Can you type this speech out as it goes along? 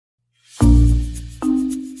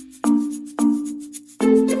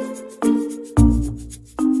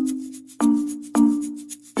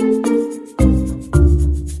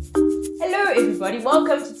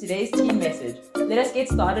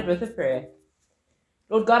started with a prayer.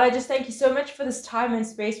 Lord God, I just thank you so much for this time and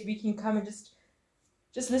space we can come and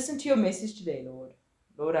just listen to your message today, Lord.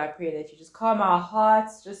 Lord, I pray that you just calm our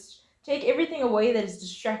hearts, just take everything away that is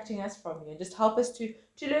distracting us from you, and just help us to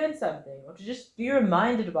learn something, or to just be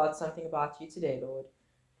reminded about something about you today, Lord.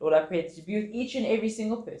 Lord, I pray that you be with each and every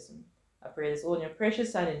single person. I pray this all in your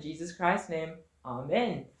precious Son, in Jesus Christ's name.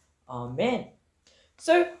 Amen. Amen.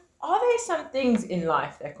 So, are there some things in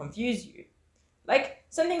life that confuse you? Like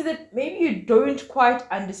some things that maybe you don't quite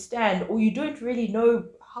understand, or you don't really know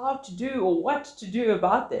how to do or what to do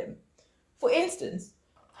about them. For instance,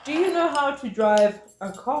 do you know how to drive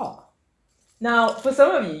a car? Now, for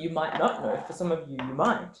some of you, you might not know. For some of you, you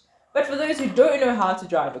might. But for those who don't know how to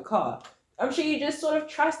drive a car, I'm sure you just sort of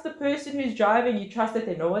trust the person who's driving. You trust that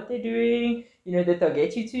they know what they're doing, you know, that they'll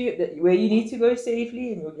get you to where you need to go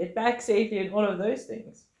safely, and you'll get back safely, and all of those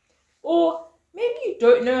things. Or maybe you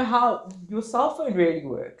don't know how your cell phone really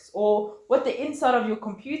works, or what the inside of your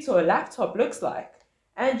computer or laptop looks like.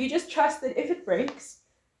 And you just trust that if it breaks,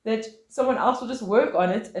 that someone else will just work on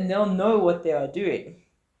it and they'll know what they are doing.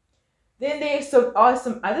 Then there are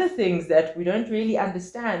some other things that we don't really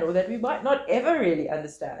understand, or that we might not ever really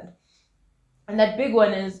understand. And that big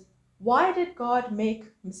one is, why did God make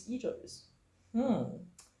mosquitoes?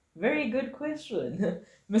 Very good question.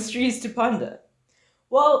 Mysteries to ponder.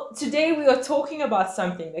 Well, today we are talking about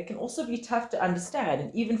something that can also be tough to understand,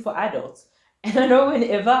 and even for adults. And I know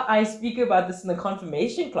whenever I speak about this in the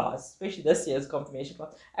confirmation class, especially this year's confirmation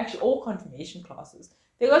class, actually all confirmation classes,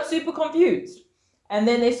 they got super confused. And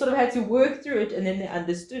then they sort of had to work through it, and then they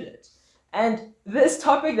understood it. And this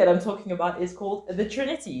topic that I'm talking about is called the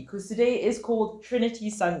Trinity, because today is called Trinity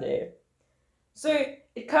Sunday. So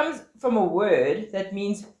it comes from a word that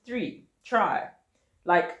means three, tri,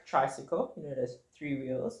 like tricycle, you know, there's 3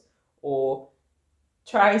 wheels, or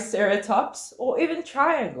triceratops, or even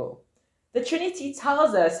triangle. The Trinity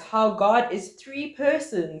tells us how God is 3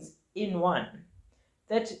 persons in one.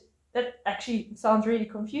 That actually sounds really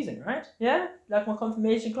confusing, right? Yeah? Like my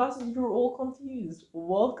confirmation classes, you were all confused.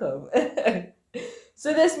 Welcome.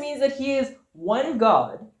 So this means that he is one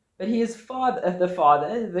God, but he is the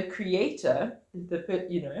Father, the creator,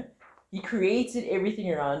 he created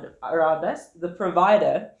everything around us, the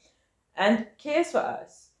provider, and cares for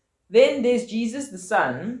us. Then there's Jesus the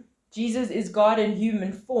Son. Jesus is God in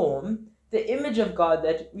human form, the image of God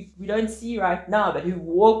that we don't see right now, but who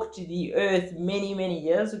walked the earth many, many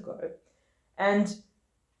years ago. And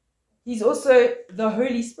he's also the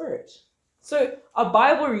Holy Spirit. So our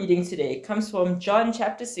Bible reading today comes from John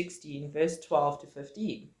chapter 16, verse 12 to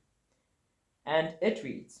 15. And it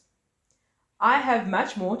reads, I have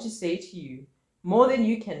much more to say to you, more than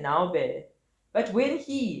you can now bear. But when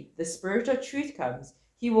he, the Spirit of truth, comes,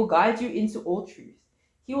 he will guide you into all truth.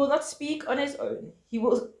 He will not speak on his own. He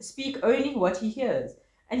will speak only what he hears,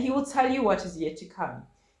 and he will tell you what is yet to come.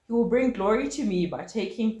 He will bring glory to me by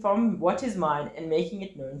taking from what is mine and making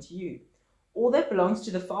it known to you. All that belongs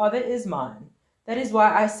to the Father is mine. That is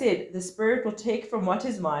why I said, the Spirit will take from what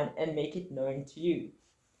is mine and make it known to you.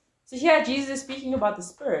 So here Jesus is speaking about the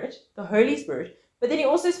Spirit, the Holy Spirit, but then he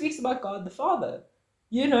also speaks about God the Father,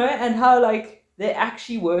 and how they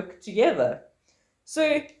actually work together.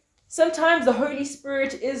 So sometimes the Holy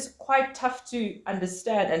Spirit is quite tough to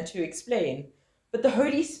understand and to explain, but the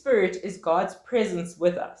Holy Spirit is God's presence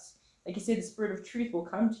with us. Like he said, the Spirit of truth will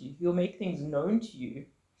come to you. He'll make things known to you.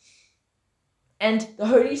 And the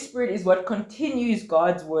Holy Spirit is what continues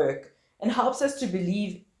God's work and helps us to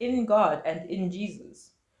believe in God and in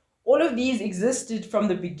Jesus. All of these existed from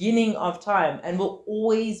the beginning of time and will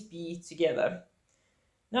always be together.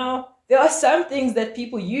 Now, there are some things that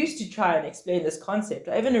people use to try and explain this concept.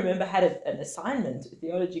 I even remember I had an assignment, a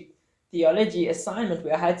theology assignment,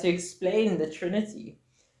 where I had to explain the Trinity.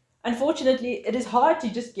 Unfortunately, it is hard to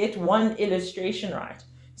just get one illustration right.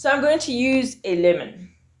 So I'm going to use a lemon,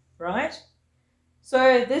 right?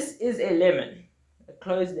 So this is a lemon, a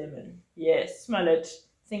closed lemon. Yes, smell it.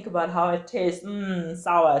 Think about how it tastes.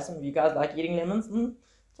 Sour. Some of you guys like eating lemons.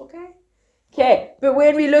 It's okay. Okay, but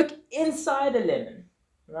when we look inside a lemon,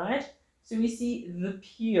 right? So we see the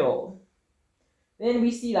peel. Then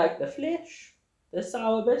we see the flesh, the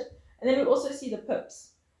sour bit, and then we also see the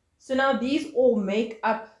pips. So now these all make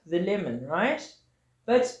up the lemon, right?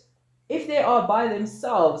 But if they are by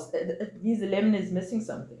themselves, it means the lemon is missing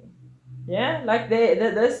something. Yeah,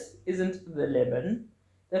 this isn't the lemon.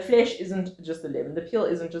 The flesh isn't just the lemon. The peel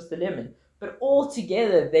isn't just the lemon. But all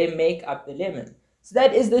together, they make up the lemon. So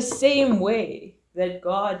that is the same way that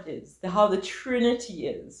God is, how the Trinity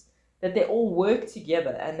is, that they all work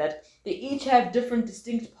together and that they each have different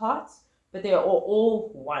distinct parts, but they are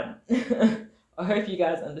all one. I hope you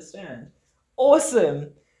guys understand. Awesome.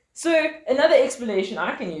 So another explanation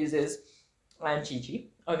I can use is, I'm Chi-Chi,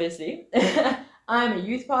 obviously. I'm a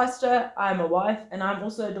youth pastor, I'm a wife, and I'm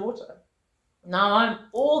also a daughter. Now I'm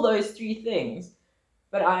all those three things,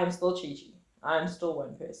 but I am still Chi-Chi. I'm still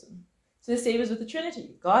one person. So the same as with the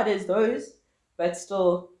Trinity. God is those, but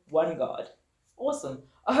still one God. Awesome.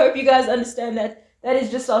 I hope you guys understand that. That is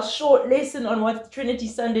just our short lesson on what the Trinity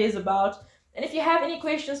Sunday is about. And if you have any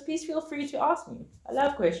questions, please feel free to ask me. I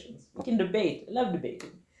love questions. We can debate. I love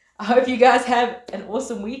debating. I hope you guys have an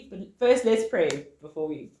awesome week. But first, let's pray before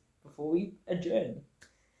we adjourn.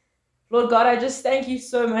 Lord God, I just thank you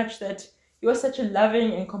so much that you are such a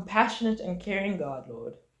loving and compassionate and caring God,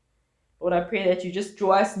 Lord. Lord, I pray that you just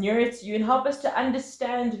draw us nearer to you and help us to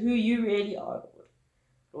understand who you really are, Lord.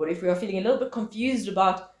 Lord, if we are feeling a little bit confused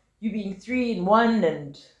about you being three in one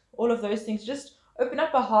and all of those things, just open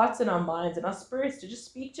up our hearts and our minds and our spirits to just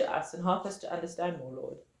speak to us and help us to understand more,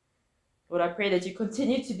 Lord. Lord, I pray that you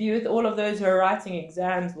continue to be with all of those who are writing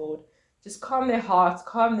exams, Lord. Just calm their hearts,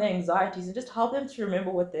 calm their anxieties, and just help them to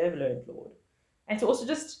remember what they've learned, Lord. And to also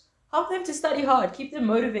just help them to study hard, keep them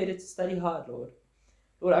motivated to study hard, Lord.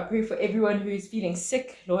 Lord, I pray for everyone who is feeling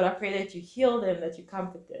sick. Lord, I pray that you heal them, that you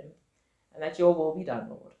comfort them, and that your will be done,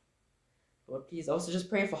 Lord. Lord, please also just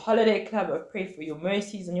pray for Holiday Club. I pray for your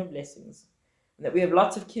mercies and your blessings, and that we have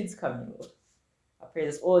lots of kids coming, Lord. I pray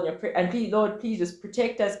this all in your prayer. And please, Lord, please just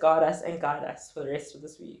protect us, guard us, and guide us for the rest of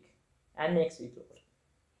this week and next week, Lord.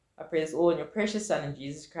 I pray this all in your precious Son, in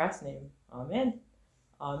Jesus Christ's name. Amen.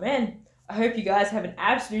 Amen. I hope you guys have an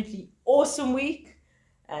absolutely awesome week.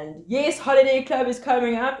 And yes, Holiday Club is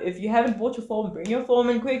coming up. If you haven't bought your form, bring your form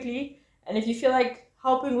in quickly. And if you feel like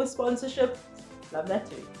helping with sponsorship, love that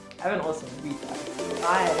too. Have an awesome week, guys.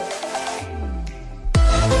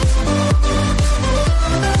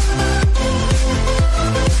 Bye.